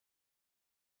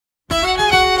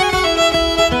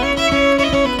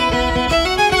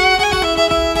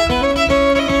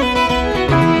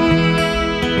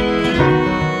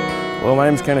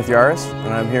name's Kenneth Yaris,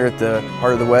 and I'm here at the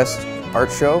Heart of the West Art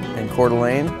Show in Coeur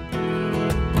d'Alene.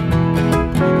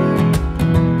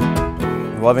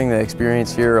 I'm loving the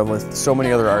experience here with so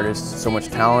many other artists, so much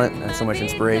talent and so much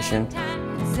inspiration.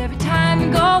 Every time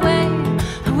you go away,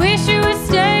 I wish you would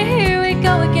stay. Here we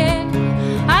go again.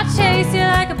 I chase you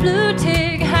like a blue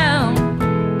tick hound.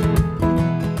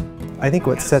 I think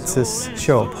what sets this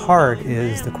show apart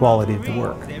is the quality of the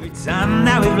work. Every time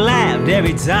that we've laughed,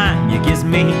 every time you kiss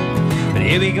me, but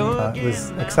here we go. It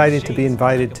was exciting to be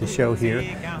invited to show here.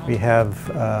 We have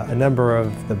a number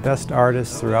of the best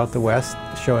artists throughout the West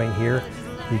showing here.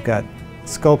 You've got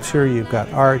sculpture, you've got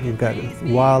art, you've got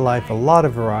wildlife, a lot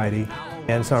of variety,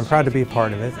 and so I'm proud to be a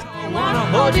part of it. I want to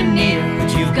hold you near,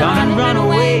 but you've gone and run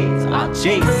away, so I'll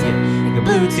chase you like a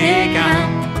blue tick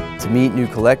hound. To meet new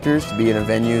collectors, to be in a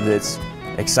venue that's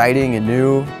exciting and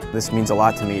new, this means a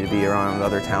lot to me, to be around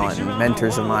other talent and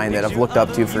mentors of mine that I've looked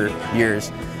up to for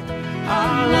years.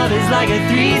 Our love is like a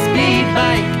 3-speed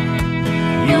bike.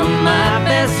 You're my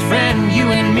best friend, you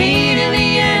and me till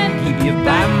the end. Keep you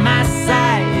by my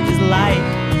side, just like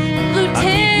Blue I'll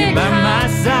keep you by my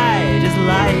side, just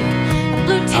like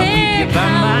blue I'll keep you by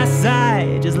my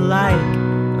side, just like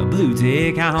a blue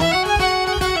tick hound.